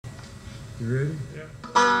You ready? Yeah.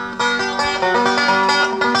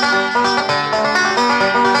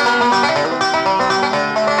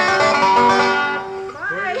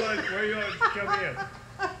 Where you want to come in?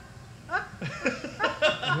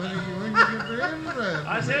 When you get ready for that?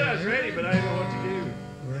 I said I was ready, but I didn't know what to do.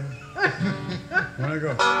 When I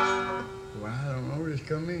go, well, I don't know, just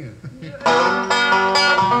come in.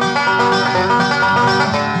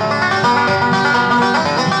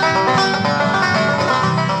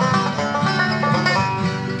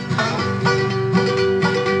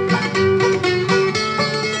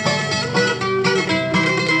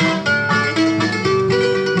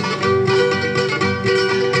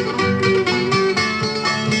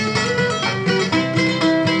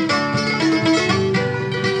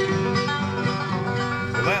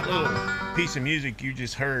 Piece of music you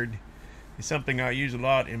just heard is something I use a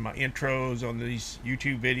lot in my intros on these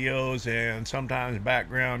YouTube videos and sometimes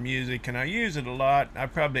background music, and I use it a lot. I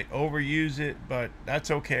probably overuse it, but that's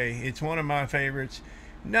okay. It's one of my favorites,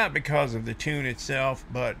 not because of the tune itself,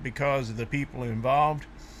 but because of the people involved.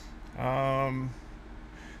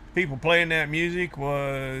 People playing that music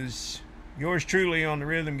was yours truly on the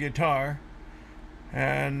rhythm guitar,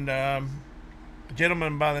 and a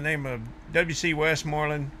gentleman by the name of W.C.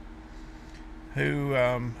 Westmoreland, who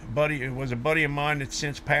was a buddy of mine that's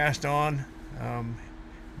since passed on.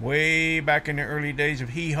 Way back in the early days of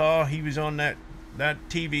Hee Haw, he was on that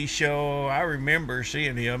TV show. I remember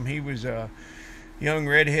seeing him. He was a young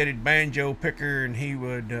red-headed banjo picker, and he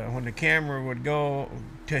would, when the camera would go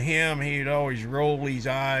to him, he'd always roll his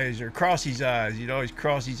eyes, or cross his eyes. He'd always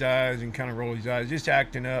cross his eyes and kind of roll his eyes, just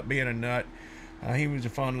acting up, being a nut. He was a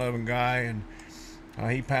fun-loving guy, and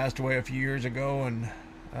he passed away a few years ago. And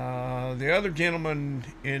the other gentleman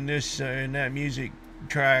in that music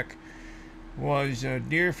track was a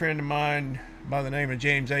dear friend of mine by the name of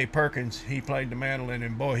James A. Perkins. He played the mandolin,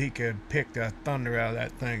 and boy, he could pick the thunder out of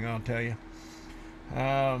that thing, I'll tell you.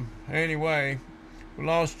 Anyway, we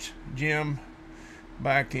lost Jim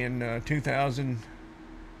back in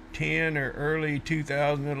 2010 or early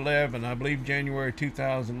 2011, I believe January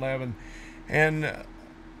 2011. And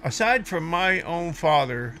aside from my own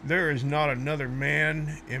father, there is not another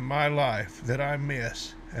man in my life that I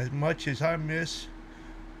miss as much as I miss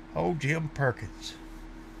old Jim Perkins.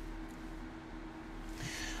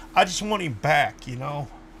 I just want him back, you know,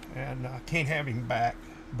 and I can't have him back.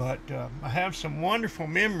 But I have some wonderful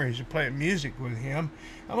memories of playing music with him.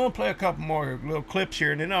 I'm going to play a couple more little clips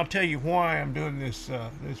here, and then I'll tell you why I'm doing this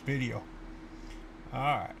video. All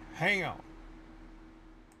right, hang on.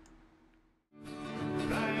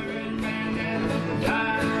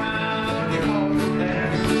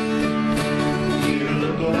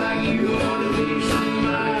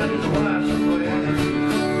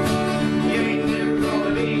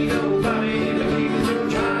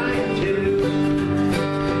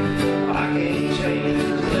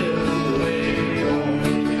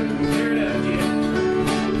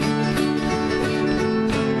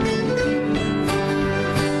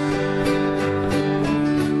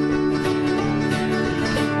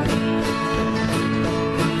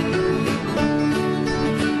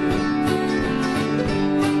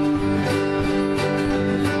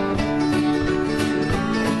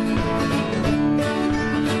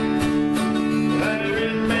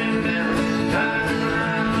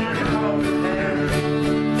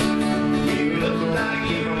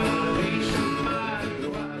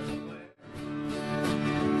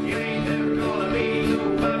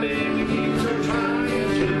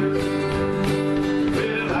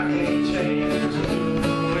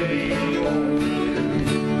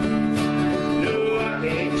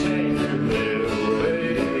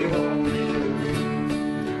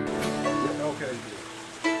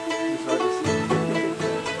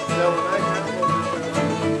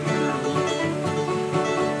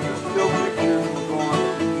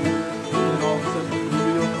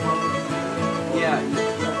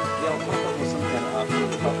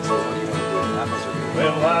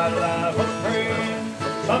 Well, while I was praying,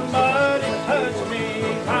 somebody touched me.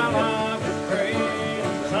 While I was praying,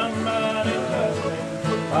 somebody touched me.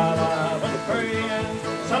 While I was praying,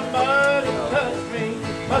 somebody touched me.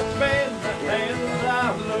 Must have been the hand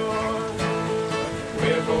of the Lord.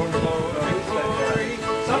 We're going to glory, glory.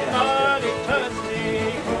 Somebody touched me.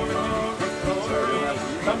 Glory, glory, glory.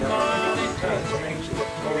 Somebody touched me.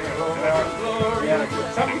 Glory, glory, glory.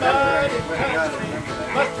 Somebody touched me.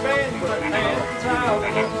 Must have been the hands of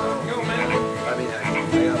the Lord. Go, man. I mean, I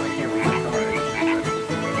can't read my card.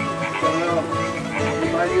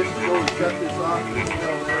 If I just go and shut this off, it's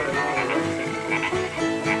still there.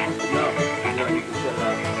 No, you can shut it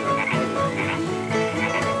off.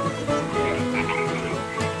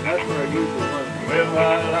 That's where usually was. Well,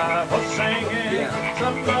 while I was singing, Yeah.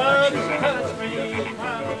 somebody Actually, touched me. yeah.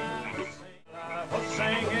 While I was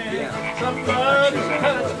singing, Yeah. somebody Actually,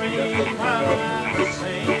 touched me. yeah. While I was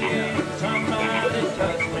singing, somebody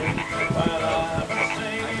touched me. While I was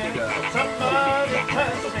singing, somebody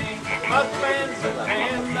touched me. My friends and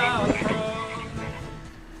hand out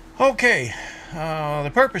Okay,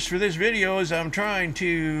 the purpose for this video is I'm trying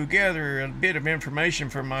to gather a bit of information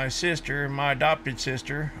from my sister, my adopted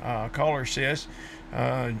sister, call her sis.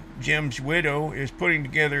 Jim's widow is putting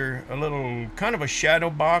together a little kind of a shadow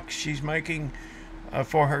box she's making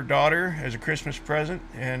for her daughter as a Christmas present,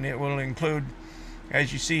 and it will include,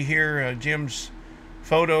 as you see here, Jim's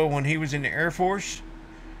photo when he was in the Air Force,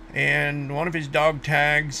 and one of his dog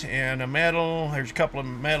tags, and a medal. There's a couple of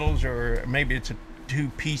medals, or maybe it's two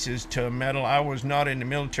pieces to a medal. I was not in the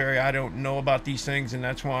military. I don't know about these things, and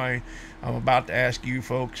that's why I'm about to ask you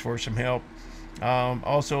folks for some help.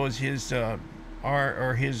 Also is his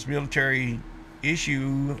his military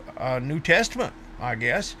issue New Testament, I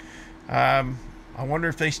guess. I wonder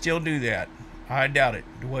if they still do that. I doubt it,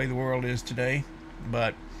 the way the world is today,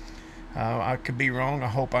 but I could be wrong. I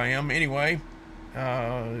hope I am. Anyway,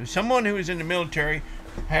 someone who is in the military,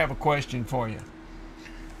 I have a question for you.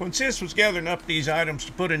 When Sis was gathering up these items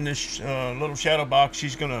to put in this little shadow box,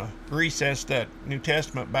 she's going to recess that New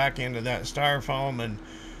Testament back into that styrofoam and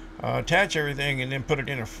attach everything and then put it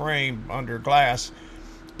in a frame under glass.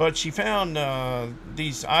 But she found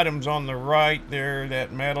these items on the right there,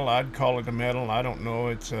 that metal. I'd call it a metal. I don't know.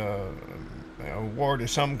 It's a ward of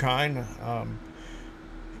some kind.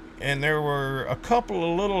 And there were a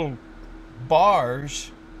couple of little bars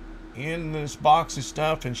in this box of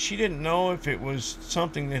stuff, and she didn't know if it was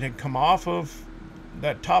something that had come off of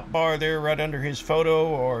that top bar there right under his photo,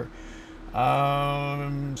 or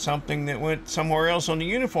something that went somewhere else on the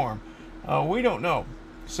uniform. We don't know.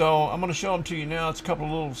 So I'm going to show them to you now. It's a couple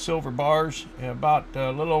of little silver bars, about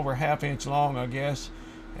a little over ½ inch long, I guess.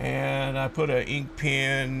 And I put an ink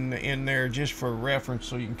pen in there just for reference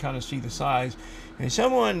so you can kind of see the size. And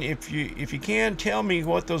someone, if you can, tell me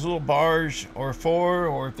what those little bars are for,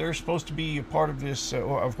 or if they're supposed to be a part of this,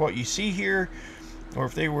 of what you see here, or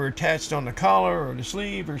if they were attached on the collar or the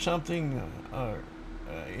sleeve or something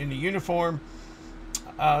in the uniform.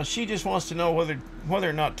 She just wants to know whether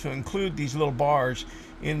or not to include these little bars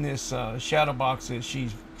in this shadow box that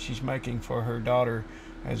she's making for her daughter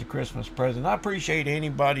as a Christmas present. I appreciate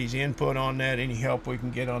anybody's input on that, any help we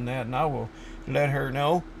can get on that, and I will let her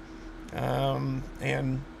know,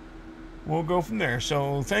 and we'll go from there.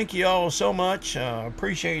 So thank you all so much.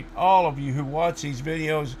 Appreciate all of you who watch these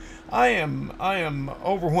videos. I am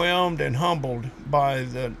overwhelmed and humbled by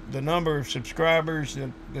the number of subscribers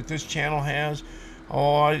that this channel has.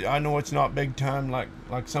 Oh, I know it's not big time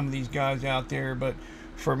like some of these guys out there, but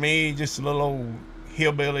for me, just a little old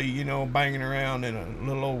hillbilly, you know, banging around in a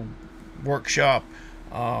little old workshop,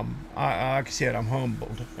 like I said, I'm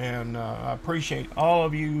humbled, and I appreciate all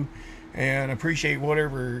of you, and appreciate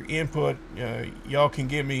whatever input y'all can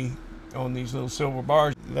give me on these little silver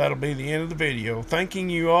bars. That'll be the end of the video. Thanking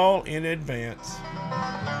you all in advance.